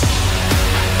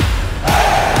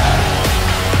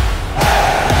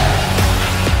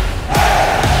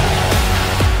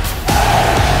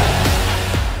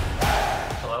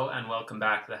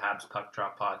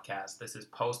This is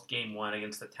post Game 1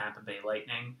 against the Tampa Bay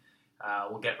Lightning.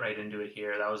 We'll get right into it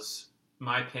here. That was, in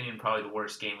my opinion, probably the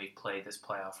worst game we've played this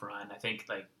playoff run. I think,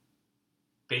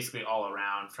 basically all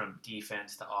around, from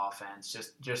defense to offense,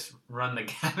 just run the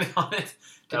gamut on it.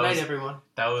 Good night, everyone.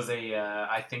 That was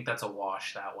I think that's a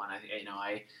wash, that one.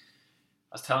 I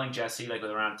was telling Jesse, with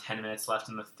around 10 minutes left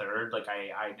in the third,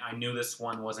 I knew this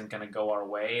one wasn't going to go our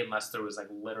way unless there was,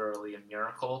 literally a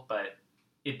miracle, but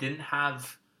it didn't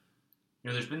have,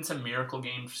 there's been some miracle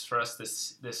games for us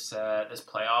this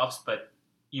playoffs, but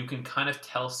you can kind of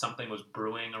tell something was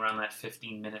brewing around that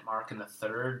 15-minute mark in the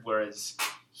third, whereas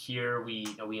here we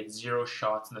had 0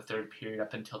 shots in the third period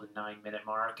up until the 9-minute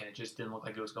mark, and it just didn't look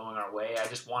like it was going our way. I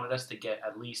just wanted us to get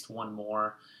at least one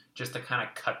more just to kind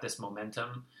of cut this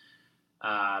momentum.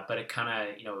 But it kind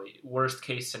of, worst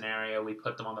case scenario, we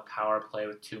put them on the power play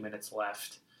with 2 minutes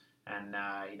left, and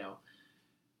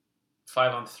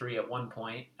 5-on-3 at one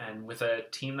point. And with a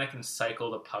team that can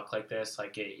cycle the puck like this,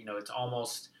 it's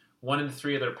almost 1 in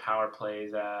 3 of their power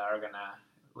plays are gonna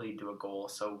lead to a goal.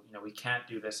 So we can't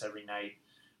do this every night.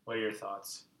 What are your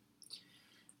thoughts?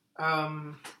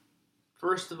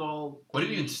 First of all, what do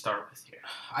you even start with here?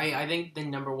 I think the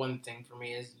number one thing for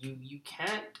me is you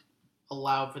can't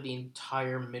allow for the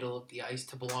entire middle of the ice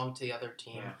to belong to the other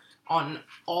team on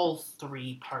all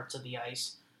 3 parts of the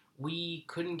ice. We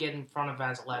couldn't get in front of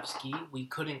Vasilevsky. We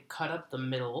couldn't cut up the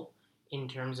middle in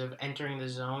terms of entering the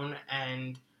zone,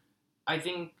 and I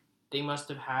think they must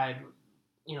have had,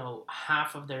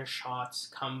 half of their shots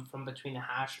come from between the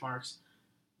hash marks.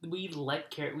 We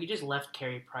just left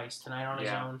Carey Price tonight on his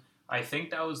own. I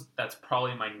think that's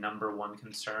probably my number one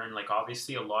concern.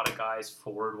 Obviously, a lot of guys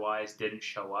forward-wise didn't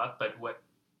show up, but what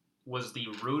was the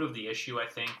root of the issue, I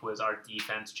think, was our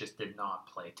defense just did not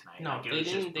play tonight. No, they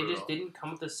didn't. They just didn't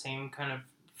come with the same kind of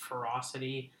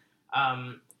ferocity.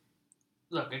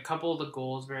 Look, a couple of the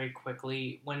goals very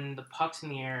quickly. When the puck's in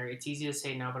the air, it's easy to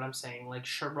say now, but I'm saying,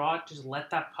 Sherrod, just let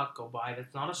that puck go by.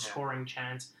 That's not a scoring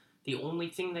chance. The only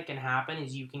thing that can happen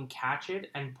is you can catch it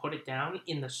and put it down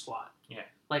in the slot. Yeah.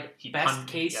 Best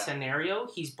case scenario,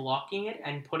 he's blocking it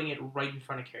and putting it right in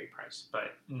front of Carey Price.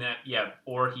 But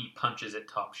or he punches it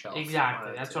top shelf.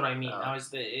 Exactly, that's what I mean. It's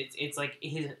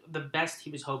the best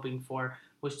he was hoping for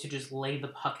was to just lay the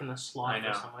puck in the slot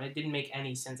for someone. It didn't make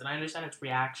any sense, and I understand it's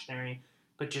reactionary,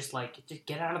 but just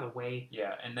get out of the way.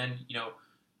 Yeah, and then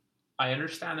I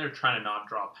understand they're trying to not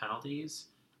draw penalties,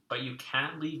 but you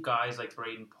can't leave guys like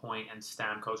Brayden Point and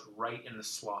Stamkos right in the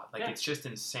slot. It's just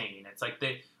insane. It's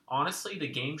honestly, the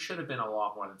game should have been a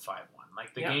lot more than 5-1.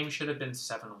 The game should have been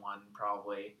 7-1,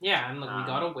 probably. Yeah, and we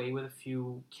got away with a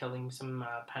few killing some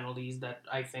penalties that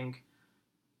I think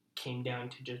came down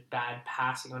to just bad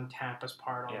passing on Tampa's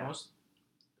part almost.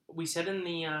 We said in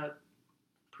the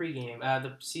pregame,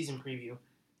 the season preview,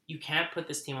 you can't put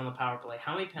this team on the power play.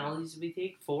 How many penalties did we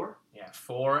take? 4? Yeah,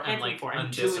 4 and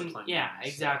undisciplined.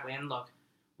 Exactly. And look,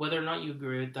 whether or not you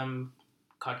agree with them,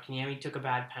 Kotkaniemi took a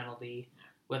bad penalty.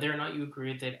 Whether or not you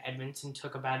agree that Edmondson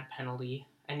took a bad penalty.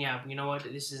 And you know what?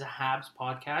 This is a Habs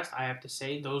podcast. I have to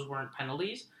say those weren't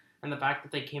penalties. And the fact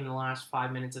that they came in the last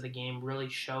 5 minutes of the game really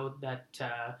showed that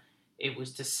it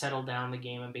was to settle down the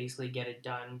game and basically get it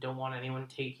done. Don't want anyone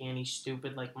taking any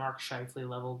stupid Mark Scheifele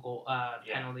level goal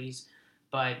penalties.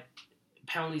 But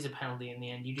penalty's a penalty in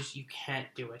the end. You can't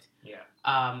do it.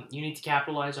 Yeah. You need to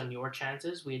capitalize on your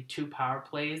chances. We had 2 power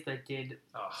plays that did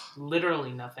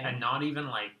literally nothing. And not even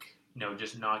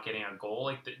just not getting a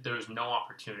goal. There was no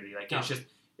opportunity.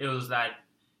 It was that,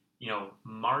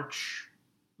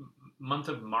 month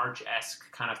of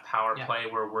March-esque kind of power play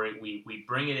where we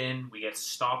bring it in, we get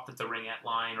stopped at the ringette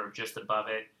line or just above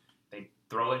it. They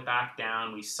throw it back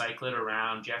down. We cycle it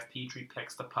around. Jeff Petrie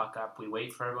picks the puck up. We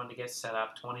wait for everyone to get set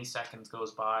up. 20 seconds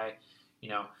goes by.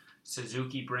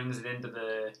 Suzuki brings it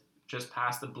into just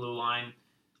past the blue line,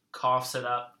 coughs it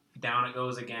up. Down it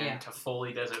goes again. Yeah.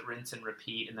 Toffoli does it, rinse and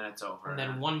repeat, and then it's over. And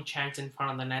then one chance in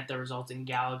front of the net that results in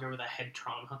Gallagher with a head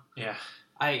trauma. Yeah.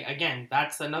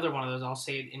 That's another one of those. I'll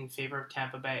say it in favor of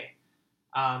Tampa Bay.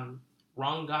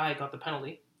 Wrong guy got the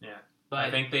penalty. Yeah. But I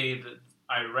think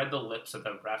I read the lips of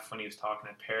the ref when he was talking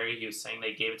to Perry. He was saying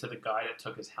they gave it to the guy that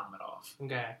took his helmet off.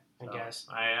 Okay, I guess.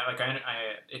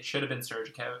 It should have been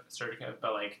Sergachev,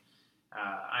 but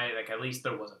at least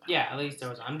there was a penalty. Yeah, at least there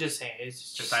was. I'm just saying,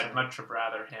 it's just I'd much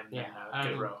rather him than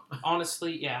Gaudreau.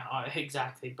 Honestly,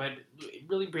 exactly. But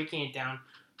really breaking it down,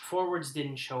 Forwards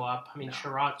didn't show up. I mean, No.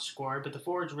 Sherratt scored, but the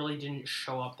forwards really didn't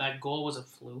show up. That goal was a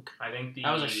fluke. I think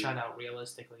That was a shutout,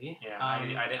 realistically. Yeah,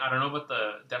 I don't know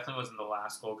about definitely wasn't the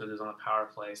last goal because it was on the power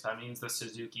play. So that means the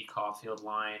Suzuki Caulfield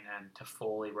line and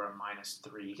Toffoli were a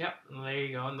 -3. Yep, there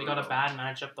you go. And they got a bad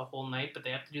matchup the whole night, but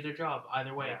they have to do their job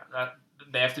either way. Yeah,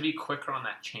 they have to be quicker on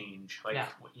that change.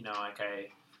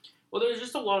 Well, there's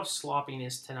just a lot of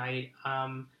sloppiness tonight.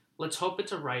 Let's hope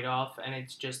it's a write-off, and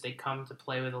it's just they come to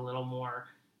play with a little more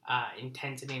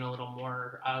intensity and a little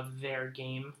more of their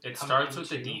game. It starts with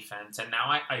the defense, and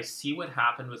now I see what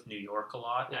happened with New York a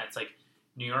lot. Yeah. And it's like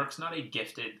New York's not a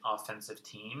gifted offensive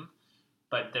team,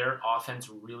 but their offense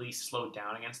really slowed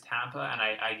down against Tampa. And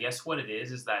I guess what it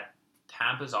is that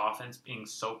Tampa's offense being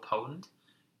so potent,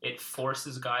 it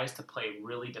forces guys to play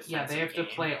really defensive. Yeah, they have to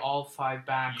play all 5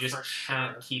 back. You just for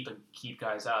can't sure. keep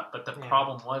guys up. But the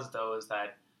problem was though is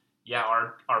that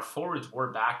our forwards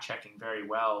were back checking very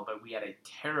well, but we had a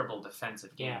terrible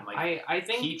defensive game. Yeah, I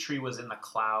think Petrie was in the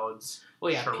clouds.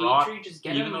 Well, yeah, Sherratt, Petrie just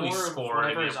getting even though more he of scored,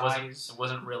 whatever his eyes. it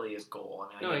wasn't really his goal.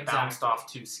 I mean, No, he bounced exactly.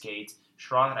 off 2 skates.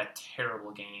 Sherratt had a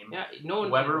terrible game. Yeah, no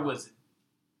one. Weber played well. was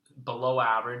below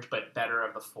average, but better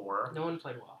of the 4. No one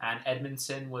played well. And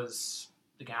Edmondson was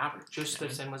the average.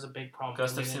 Gustafsson was a big problem.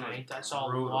 Gustafsson tonight. was I saw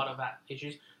brutal. a lot of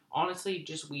issues. Honestly,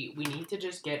 just we need to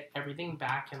just get everything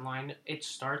back in line. It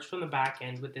starts from the back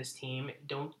end with this team.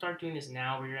 Don't start doing this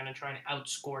now where you're going to try and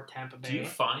outscore Tampa Bay. Do you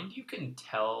find you can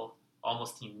tell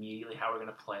almost immediately how we're going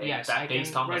to play? Yes, that I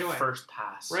based can on right the away. first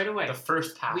pass. Right away. The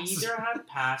first pass. We either have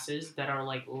passes that are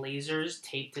like lasers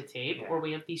tape to tape, or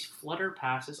we have these flutter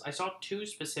passes. I saw 2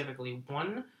 specifically.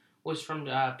 One was from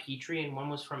Petrie and one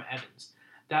was from Evans.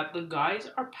 That the guys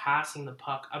are passing the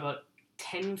puck about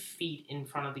 10 feet in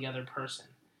front of the other person.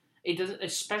 It doesn't,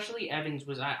 especially Evans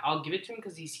was. I'll give it to him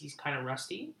because he's kind of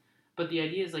rusty. But the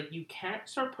idea is like you can't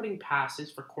start putting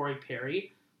passes for Corey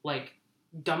Perry like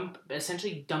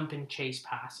essentially dump and chase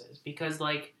passes because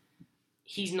like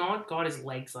he's not got his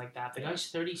legs like that. The guy's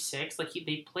 36. Like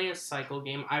they play a cycle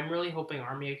game. I'm really hoping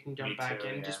Armia can jump back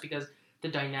in just because the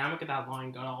dynamic of that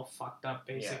line got all fucked up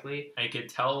basically. I could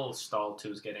tell Stahl too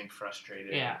was getting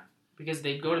frustrated. Yeah. Because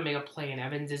they'd go to make a play and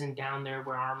Evans isn't down there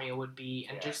where Armia would be,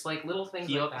 and just like little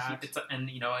things like that. And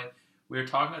you know, we were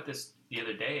talking about this the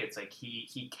other day. It's like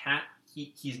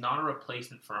he's not a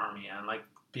replacement for Armia, and like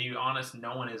be honest,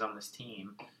 no one is on this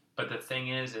team. But the thing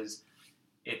is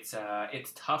it's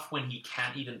tough when he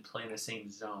can't even play in the same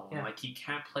zone. Yeah. Like he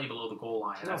can't play below the goal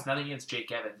line. And that's nothing against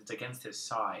Jake Evans. It's against his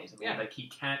size. I mean, like he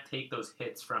can't take those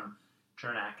hits from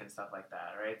Jernak and stuff like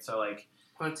that, right? So like.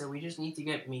 So we just need to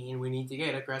get mean, we need to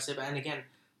get aggressive, and again,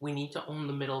 we need to own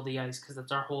the middle of the ice because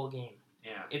that's our whole game.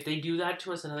 Yeah. If they do that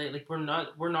to us, like we're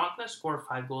not going to score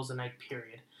 5 goals a night,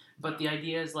 period. But the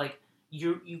idea is like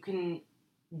you can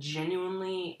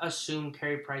genuinely assume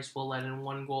Carey Price will let in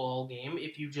 1 goal all game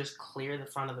if you just clear the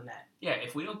front of the net. Yeah,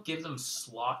 if we don't give them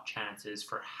slot chances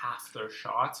for half their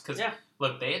shots, because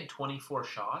look, they had 24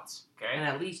 shots, okay, and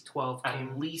at least 12 came.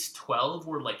 At least 12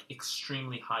 were like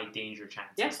extremely high danger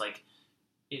chances. Yeah. Like.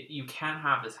 You can't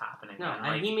have this happening. No,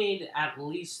 and he made at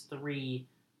least 3,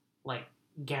 like,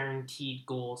 guaranteed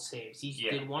goal saves. He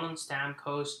did 1 on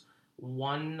Stamkos,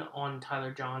 1 on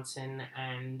Tyler Johnson,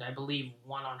 and I believe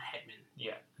 1 on Hedman.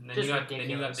 Yeah, and then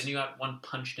Just you got 1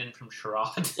 punched in from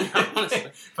Sherratt.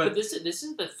 Honestly. But this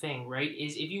is the thing, right?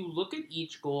 Is if you look at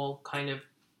each goal kind of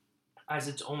as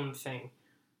its own thing,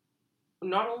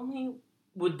 not only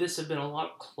would this have been a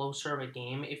lot closer of a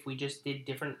game if we just did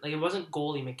different... Like, it wasn't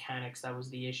goalie mechanics that was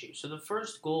the issue. So the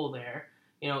first goal there,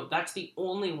 that's the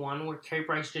only one where Carey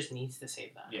Price just needs to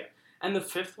save that. Yeah. And the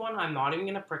 5th one, I'm not even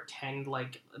going to pretend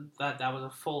like that was a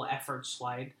full effort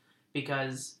slide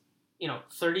because,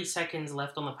 30 seconds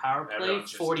left on the power play,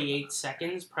 48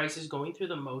 seconds, Price is going through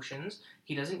the motions.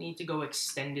 He doesn't need to go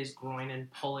extend his groin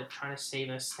and pull it trying to save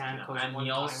a Stamkos one-timer. And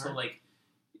he also,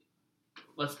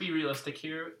 let's be realistic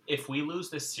here. If we lose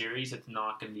this series, it's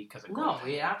not going to be because of goal.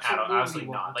 No,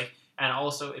 absolutely not. And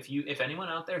also, if anyone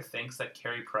out there thinks that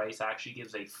Carey Price actually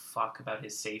gives a fuck about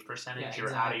his save percentage,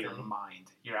 you're out of your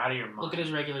mind. You're out of your mind. Look at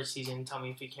his regular season and tell me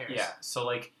if he cares. Yeah. So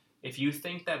if you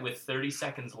think that with 30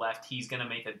 seconds left, he's going to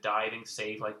make a diving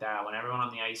save like that when everyone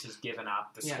on the ice has given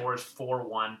up, the score is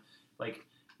 4-1.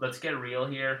 Let's get real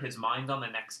here. His mind's on the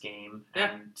next game,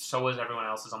 and so is everyone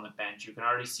else's on the bench. You can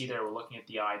already see there. We're looking at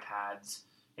the iPads.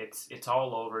 It's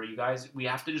all over. You guys, we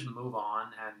have to just move on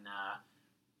and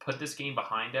put this game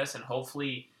behind us, and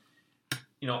hopefully,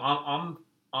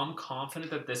 I'm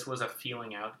confident that this was a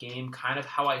feeling out game, kind of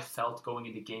how I felt going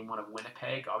into Game 1 of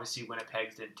Winnipeg. Obviously,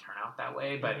 Winnipeg didn't turn out that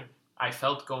way, but I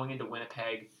felt going into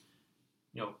Winnipeg,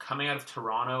 coming out of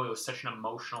Toronto, it was such an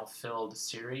emotional-filled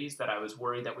series that I was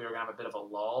worried that we were going to have a bit of a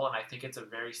lull, and I think it's a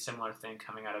very similar thing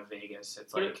coming out of Vegas.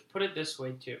 It's put it this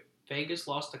way, too. Vegas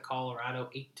lost to Colorado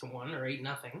 8-1 or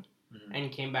 8-0,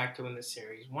 and came back to win the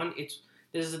series.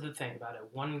 This is the thing about it.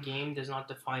 One game does not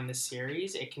define the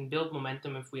series. It can build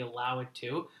momentum if we allow it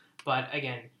to, but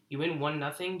again, you win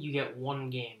 1-0, you get one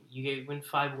game. You win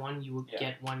 5-1, you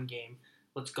get one game.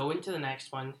 Let's go into the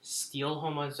next one. Steal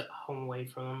home ice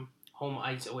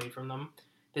away from them.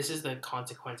 This is the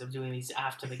consequence of doing these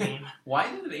after the game.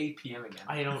 Why is it 8 p.m. again?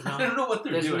 I don't know. I don't know what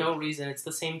they're doing. There's no reason. It's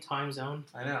the same time zone.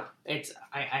 I know.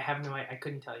 I have no idea. I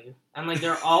couldn't tell you. And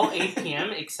they're all 8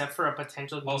 p.m. except for a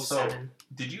potential game 7.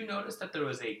 Did you notice that there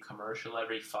was a commercial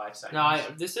every 5 seconds? No,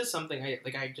 this is something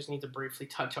I just need to briefly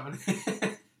touch on.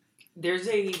 There's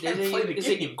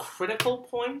a critical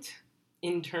point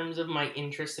in terms of my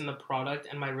interest in the product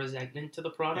and my resentment to the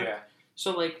product. Yeah.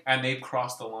 So and they've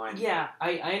crossed the line. Yeah,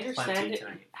 I understand it,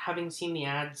 having seen the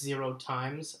ad 0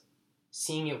 times,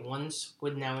 seeing it once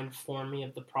would now inform me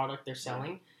of the product they're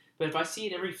selling. But if I see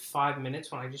it every 5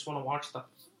 minutes when I just want to watch the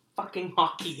fucking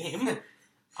hockey game,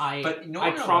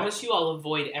 I promise you I'll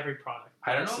avoid every product.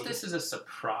 I don't know if this is a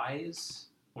surprise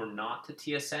or not to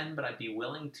TSN, but I'd be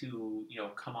willing to,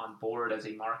 come on board as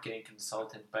a marketing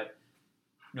consultant. But,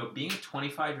 being a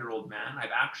 25-year-old man,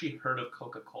 I've actually heard of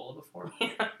Coca-Cola before.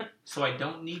 So I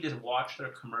don't need to watch their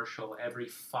commercial every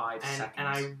 5 seconds. And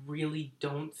I really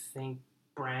don't think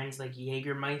brands like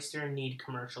Jägermeister need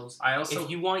commercials. If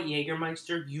you want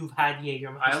Jägermeister, you've had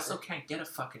Jägermeister. I also can't get a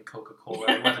fucking Coca-Cola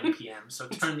at 11 p.m., so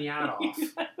turn the ad off.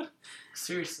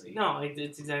 Seriously. No,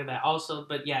 it's exactly that. Also,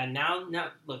 but yeah, now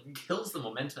look. It kills the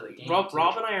momentum of the game.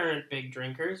 Rob and I aren't big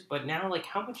drinkers, but now,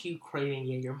 how much are you craving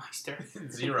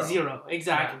Jägermeister? Zero.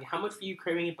 Exactly. Yeah. How much were you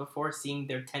craving it before seeing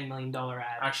their $10 million ad?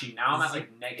 Actually, now I'm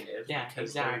at negative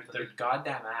because their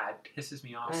goddamn ad pisses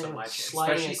me off so much.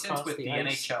 Especially since with the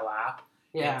NHL app,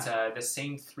 it's the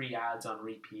same 3 ads on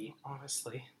repeat.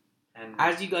 Honestly. And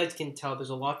as you guys can tell,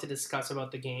 there's a lot to discuss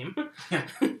about the game.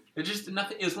 It's just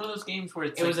nothing. It was one of those games where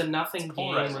it was a nothing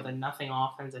game with a nothing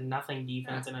offense and nothing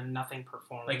defense and a nothing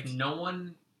performance. No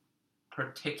one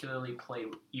particularly played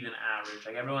even average.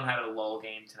 Everyone had a lull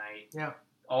game tonight. Yeah.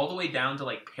 All the way down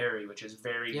to Perry, which is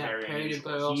very Perry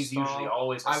unusual. He's usually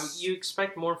always. You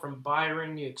expect more from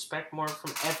Byron. You expect more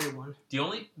from everyone. The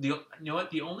only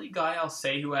guy I'll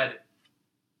say who had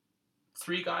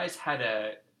 3 guys had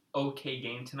a okay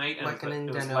game tonight, and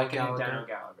it was Daniel Gallagher.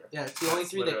 Yeah, it's the only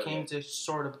 3 that came to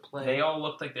sort of play. They all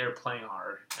looked like they were playing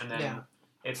hard, and then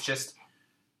it's just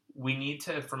we need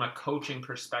to, from a coaching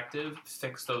perspective,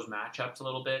 fix those matchups a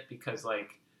little bit because, they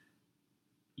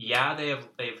have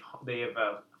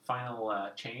a final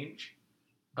change,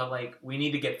 but we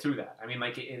need to get through that. I mean,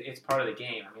 it's part of the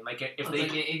game. I mean,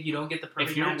 if you don't get the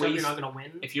perfect matchup, you're not going to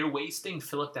win. If you're wasting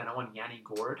Philip Danault and Yanni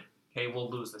Gourde, okay, we'll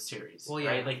lose the series. Well,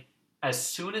 yeah. Right? As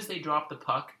soon as they drop the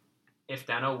puck, if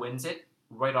Danault wins it,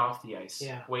 right off the ice.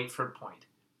 Yeah. Wait for Point.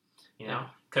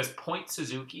 Because Point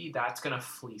Suzuki, that's going to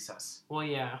fleece us. Well,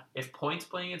 yeah. If Point's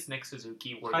playing against Nick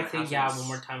Suzuki, we're going to one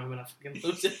more time, I'm going to fucking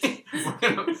lose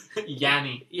it.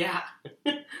 Yanni. Yeah.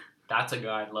 That's a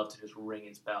guy I'd love to just ring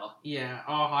his bell. Yeah.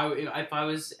 Oh, if I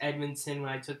was Edmondson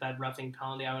when I took that roughing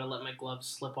penalty, I would have let my gloves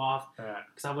slip off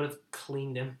because I would have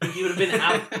cleaned him. He would have been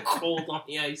out cold on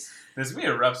the ice. This would be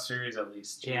a rough series at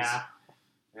least. Jeez. Yeah.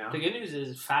 The good news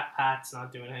is Fat Pat's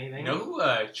not doing anything. You know who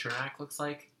Chernak looks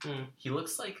like? He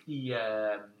looks like the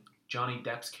Johnny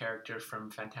Depp's character from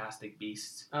Fantastic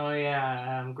Beasts. Oh,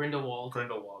 yeah. Grindelwald.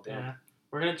 Grindelwald, yeah.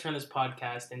 We're going to turn this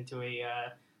podcast into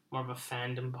a more of a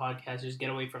fandom podcast. Just get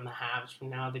away from the Habs from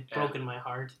now. They've broken my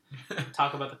heart.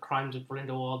 Talk about the crimes of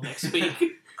Grindelwald next week.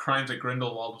 Crimes of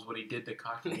Grindelwald was what he did to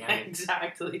Kotkaniemi.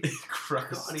 Exactly.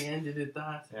 Christ. God, he ended it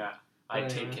that. Yeah. I'd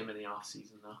take him in the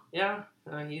off-season, though. Yeah,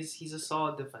 he's a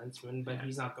solid defenseman, but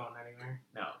he's not going anywhere.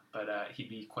 No, but he'd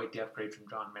be quite the upgrade from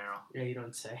John Merrill. Yeah, you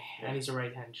don't say. Yeah. And he's a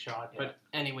right-hand shot. Yeah. But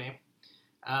anyway,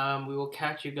 we will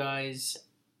catch you guys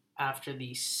after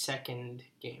the second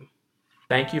game.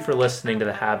 Thank you for listening to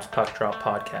the Habs Puck Drop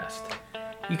podcast.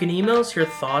 You can email us your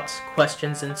thoughts,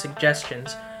 questions, and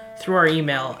suggestions through our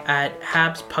email at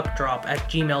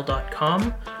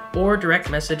habspuckdrop@gmail.com or direct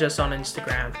message us on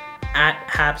Instagram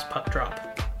 @HabsPuckDrop.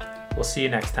 We'll see you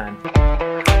next time.